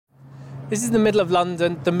This is the middle of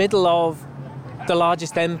London, the middle of the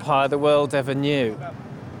largest empire the world ever knew.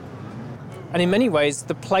 And in many ways,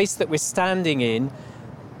 the place that we're standing in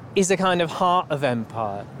is a kind of heart of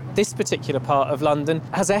empire. This particular part of London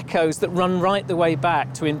has echoes that run right the way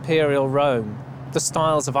back to Imperial Rome. The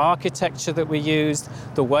styles of architecture that we used,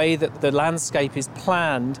 the way that the landscape is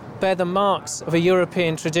planned, bear the marks of a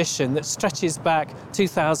European tradition that stretches back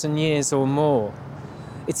 2,000 years or more.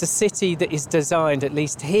 It's a city that is designed, at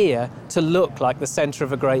least here, to look like the centre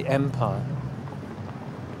of a great empire.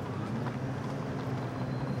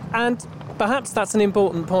 And perhaps that's an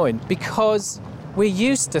important point, because we're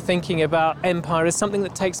used to thinking about empire as something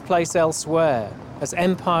that takes place elsewhere, as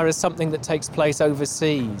empire as something that takes place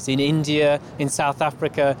overseas, in India, in South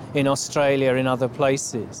Africa, in Australia, in other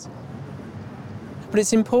places. But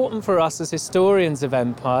it's important for us as historians of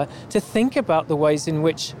empire to think about the ways in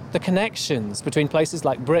which the connections between places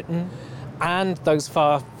like Britain and those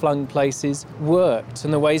far-flung places worked,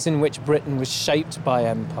 and the ways in which Britain was shaped by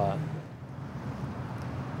empire.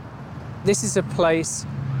 This is a place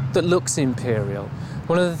that looks imperial.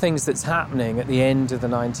 One of the things that's happening at the end of the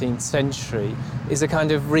 19th century is a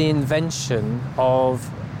kind of reinvention of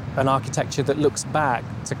an architecture that looks back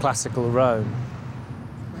to classical Rome.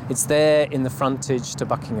 It's there in the frontage to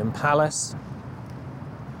Buckingham Palace.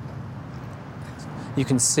 You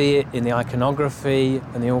can see it in the iconography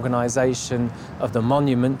and the organisation of the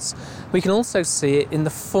monuments. We can also see it in the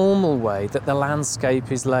formal way that the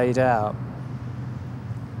landscape is laid out.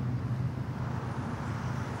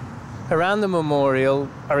 Around the memorial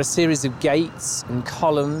are a series of gates and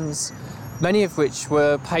columns, many of which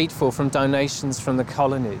were paid for from donations from the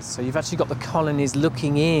colonies. So you've actually got the colonies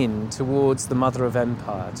looking in towards the Mother of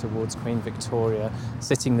Empire, towards Queen Victoria,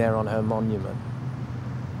 sitting there on her monument.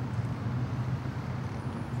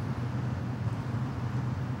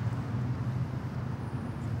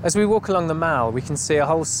 As we walk along the Mall, we can see a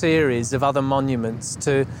whole series of other monuments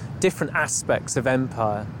to different aspects of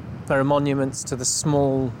empire. There are monuments to the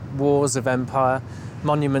small wars of empire,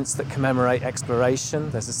 monuments that commemorate exploration.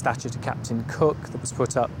 There's a statue to Captain Cook that was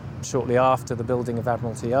put up shortly after the building of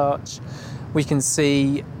Admiralty Arch. We can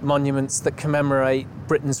see monuments that commemorate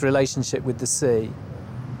Britain's relationship with the sea.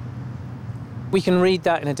 We can read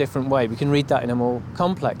that in a different way. We can read that in a more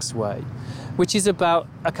complex way, which is about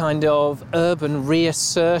a kind of urban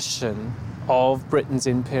reassertion of Britain's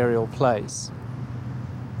imperial place.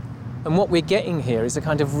 And what we're getting here is a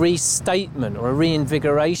kind of restatement or a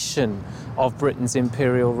reinvigoration of Britain's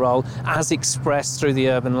imperial role as expressed through the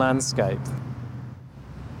urban landscape.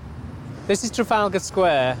 This is Trafalgar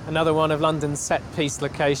Square, another one of London's set-piece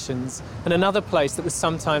locations, and another place that was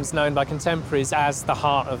sometimes known by contemporaries as the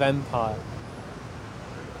heart of empire.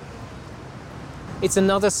 It's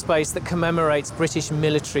another space that commemorates British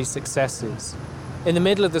military successes. In the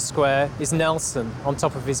middle of the square is Nelson on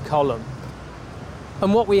top of his column.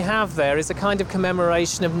 And what we have there is a kind of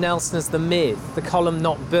commemoration of Nelson as the myth, the column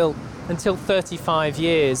not built until 35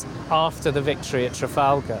 years after the victory at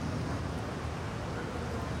Trafalgar.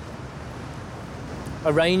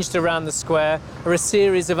 Arranged around the square are a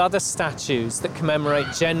series of other statues that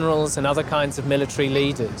commemorate generals and other kinds of military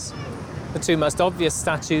leaders. The two most obvious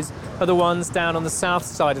statues are the ones down on the south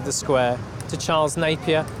side of the square to Charles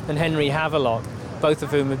Napier and Henry Havelock, both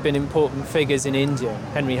of whom have been important figures in India.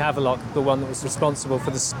 Henry Havelock, the one that was responsible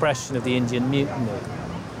for the suppression of the Indian Mutiny.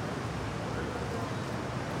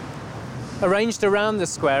 Arranged around the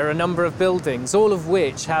square are a number of buildings, all of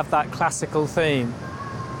which have that classical theme.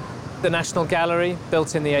 The National Gallery,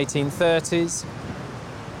 built in the 1830s.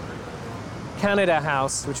 Canada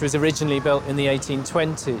House, which was originally built in the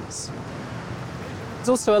 1820s. There's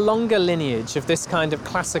also a longer lineage of this kind of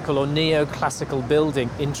classical or neoclassical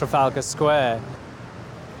building in Trafalgar Square.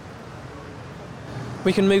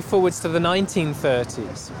 We can move forwards to the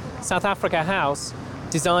 1930s. South Africa House,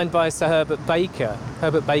 designed by Sir Herbert Baker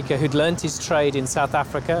who'd learnt his trade in South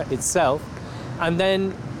Africa itself, and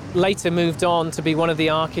then later moved on to be one of the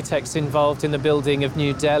architects involved in the building of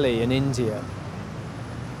New Delhi in India.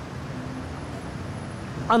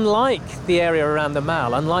 Unlike the area around the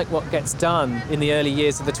Mall, unlike what gets done in the early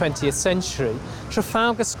years of the 20th century,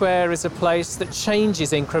 Trafalgar Square is a place that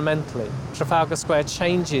changes incrementally. Trafalgar Square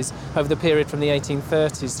changes over the period from the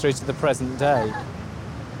 1830s through to the present day.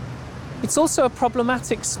 It's also a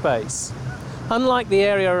problematic space. Unlike the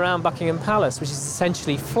area around Buckingham Palace, which is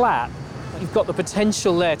essentially flat, you've got the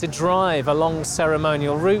potential there to drive along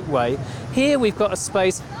ceremonial routeway. Here we've got a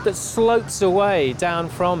space that slopes away down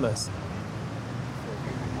from us.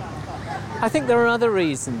 I think there are other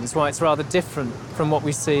reasons why it's rather different from what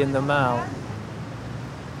we see in the Mall.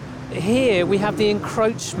 here we have the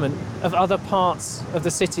encroachment of other parts of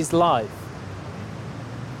the city's life.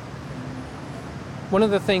 One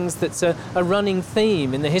of the things that's a running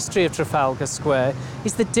theme in the history of Trafalgar Square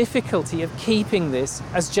is the difficulty of keeping this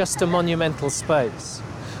as just a monumental space.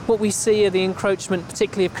 What we see are the encroachment,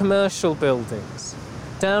 particularly of commercial buildings.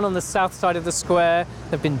 Down on the south side of the square,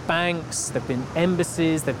 there have been banks, there have been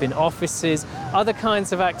embassies, there have been offices, other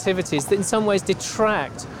kinds of activities that in some ways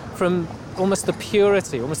detract from almost the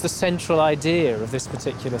purity, almost the central idea of this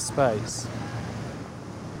particular space.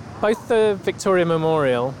 Both the Victoria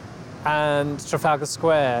Memorial and Trafalgar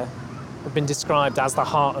Square have been described as the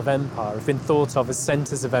heart of empire, have been thought of as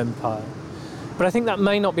centres of empire. But I think that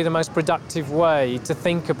may not be the most productive way to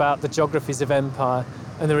think about the geographies of empire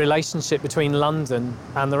and the relationship between London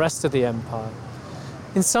and the rest of the empire.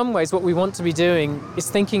 In some ways, what we want to be doing is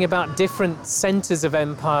thinking about different centres of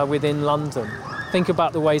empire within London. Think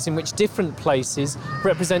about the ways in which different places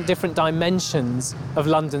represent different dimensions of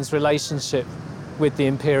London's relationship with the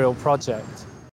imperial project.